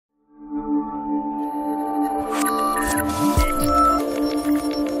Hello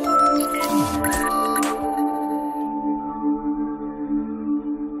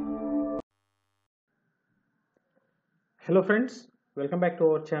friends, welcome back to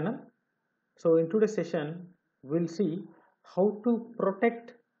our channel. So in today's session, we'll see how to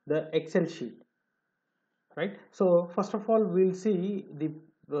protect the Excel sheet, right? So first of all, we'll see the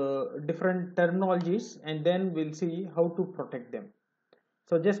different terminologies and then we'll see how to protect them.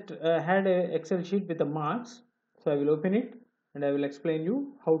 So just had a Excel sheet with the marks. So I will open it and I will explain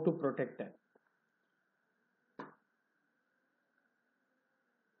you how to protect that.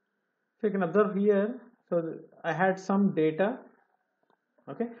 So you can observe here, so I had some data.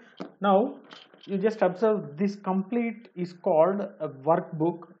 Okay, now you just observe this complete is called a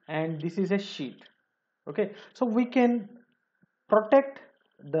workbook and this is a sheet. Okay, so we can protect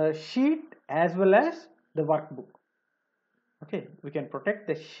the sheet as well as the workbook. Okay, we can protect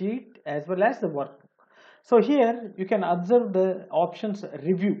the sheet as well as the workbook. So here you can observe the options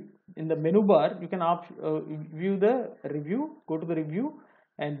review in the menu bar. You can view the review, go to the review,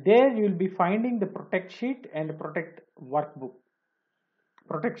 and there you will be finding the protect sheet and protect workbook.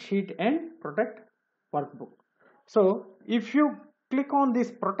 Protect sheet and protect workbook. So if you click on this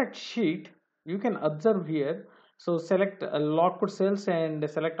protect sheet, you can observe here. So select locked cells and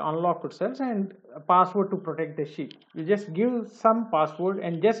select unlocked cells and a password to protect the sheet. You just give some password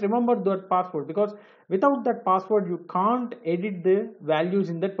and just remember that password, because without that password you can't edit the values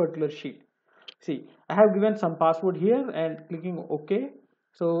in that particular sheet. See, I have given some password here and clicking OK.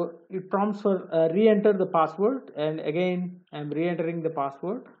 So it prompts for re-enter the password, and again I'm re-entering the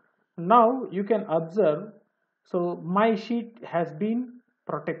password. Now you can observe, so my sheet has been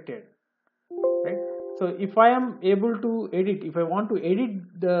protected, right? So if I am able to edit, if I want to edit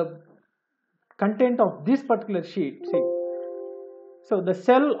the content of this particular sheet, see, so the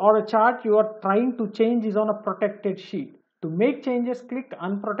cell or a chart you are trying to change is on a protected sheet. To make changes, click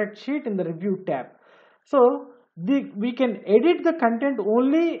unprotect sheet in the review tab. So we can edit the content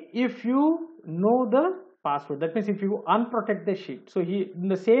only if you know the password. That means if you unprotect the sheet. So here in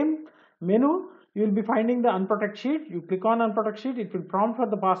the same menu, you will be finding the unprotect sheet. You click on unprotect sheet, it will prompt for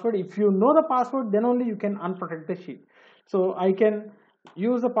the password. If you know the password, then only you can unprotect the sheet. So I can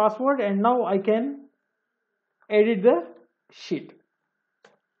use the password and now I can edit the sheet,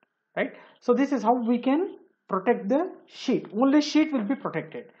 right? So this is how we can protect the sheet. Only sheet will be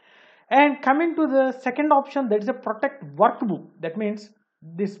protected. And coming to the second option, that is a protect workbook. That means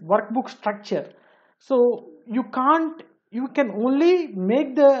this workbook structure. So you can only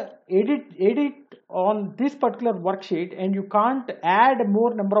make the edit on this particular worksheet, and you can't add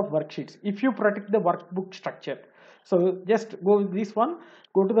more number of worksheets if you protect the workbook structure. So just go with this one,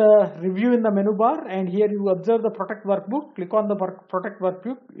 go to the review in the menu bar, and here you observe the protect workbook. Click on the protect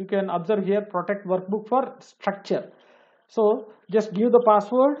workbook. You can observe here protect workbook for structure. So just give the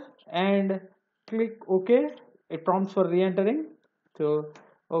password and click OK. It prompts for re-entering. So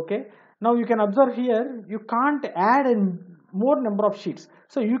OK. Now you can observe here you can't add more number of sheets.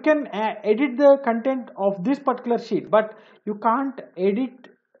 So you can edit the content of this particular sheet, but you can't edit,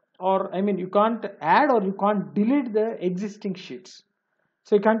 or I mean you can't add or you can't delete the existing sheets.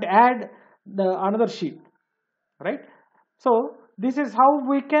 So you can't add the another sheet, right? So this is how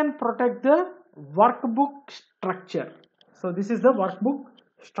we can protect the workbook structure. So this is the workbook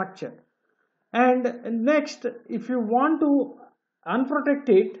structure. And next, if you want to unprotect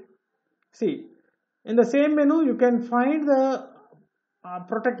it, see, in the same menu you can find the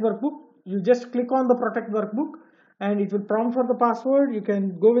protect workbook. You just click on the protect workbook and it will prompt for the password. You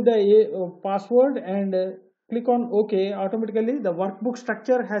can go with the password and click on OK. Automatically the workbook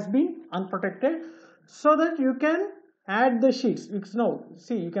structure has been unprotected, so that you can add the sheets. Now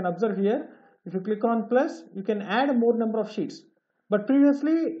see, you can observe here, if you click on plus, you can add a more number of sheets, but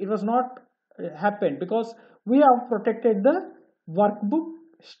previously it was not happened because we have protected the workbook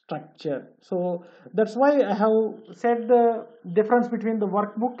structure. So that's why I have said the difference between the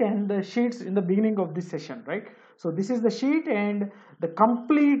workbook and the sheets in the beginning of this session, right? So this is the sheet and the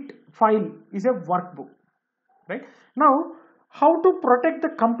complete file is a workbook, right? Now how to protect the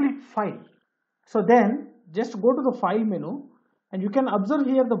complete file? So then just go to the file menu and you can observe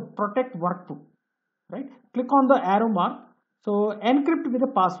here the protect workbook, right? Click on the arrow mark. So encrypt with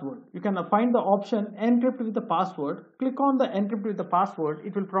a password. You can find the option encrypt with the password. Click on the encrypt with the password.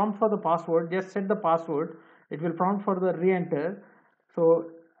 It will prompt for the password. Just set the password. It will prompt for the re-enter.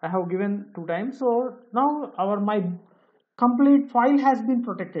 So I have given 2 times. So now my complete file has been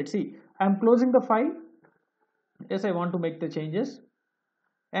protected. See, I am closing the file. Yes, I want to make the changes.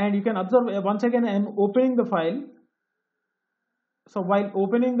 And you can observe once again I am opening the file. So while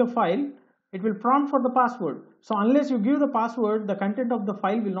opening the file, it will prompt for the password. So unless you give the password, the content of the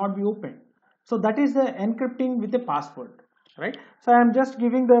file will not be opened. So that is the encrypting with the password, right? So I am just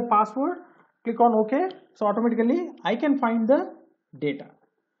giving the password, click on OK. So automatically I can find the data.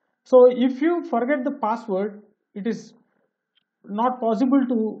 So if you forget the password, it is not possible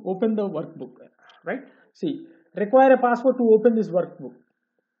to open the workbook, right? See, require a password to open this workbook.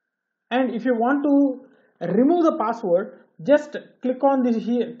 And if you want to remove the password, just click on this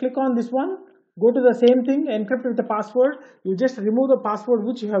here, click on this one, go to the same thing, encrypt with the password. You just remove the password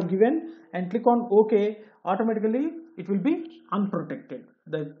which you have given and click on OK. Automatically it will be unprotected.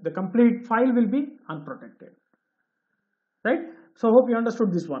 The complete file will be unprotected, right? So hope you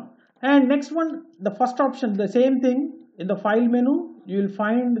understood this one. And next one, the first option, the same thing. In the file menu you will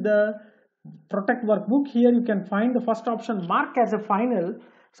find the protect workbook. Here you can find the first option, mark as a final.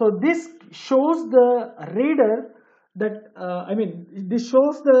 So this shows the reader that this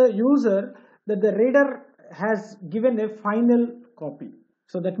shows the user that the reader has given a final copy.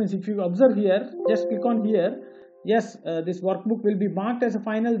 So that means if you observe here, just click on here, yes, this workbook will be marked as a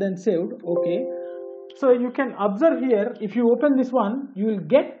final, then saved. Okay. So you can observe here, if you open this one, you will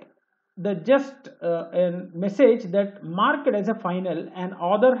get the just a message that marked as a final, and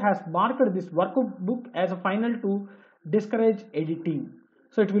author has marked this workbook as a final to discourage editing.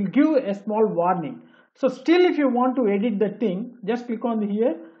 So it will give a small warning. So still if you want to edit the thing, just click on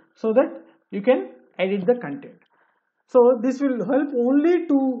here so that you can edit the content. So this will help only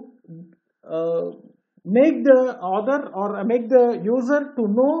to make the author or make the user to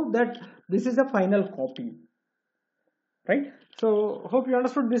know that this is a final copy, right? So hope you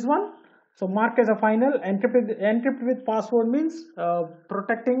understood this one. So mark as a final, encrypt with password means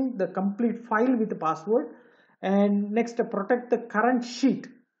protecting the complete file with the password. And next, protect the current sheet.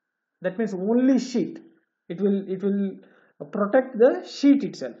 That means only sheet. It will protect the sheet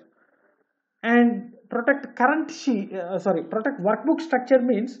itself. And protect current sheet, protect workbook structure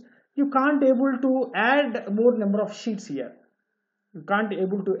means you can't able to add more number of sheets here. You can't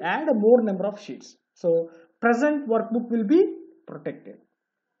able to add a more number of sheets. So present workbook will be protected,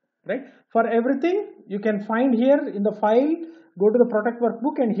 right? For everything you can find here in the file, go to the protect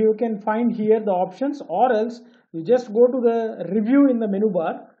workbook and you can find here the options, or else you just go to the review in the menu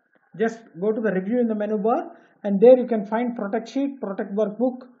bar. Just go to the review in the menu bar and there you can find protect sheet, protect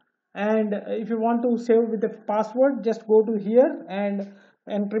workbook. And if you want to save with the password, just go to here and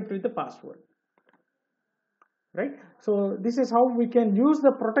encrypt with the password, right? So this is how we can use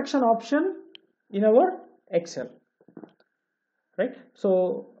the protection option in our Excel, right?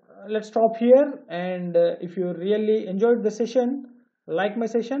 So let's stop here. And if you really enjoyed the session, like my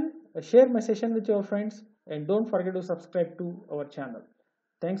session, share my session with your friends, and don't forget to subscribe to our channel.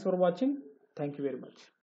 Thanks for watching. Thank you very much.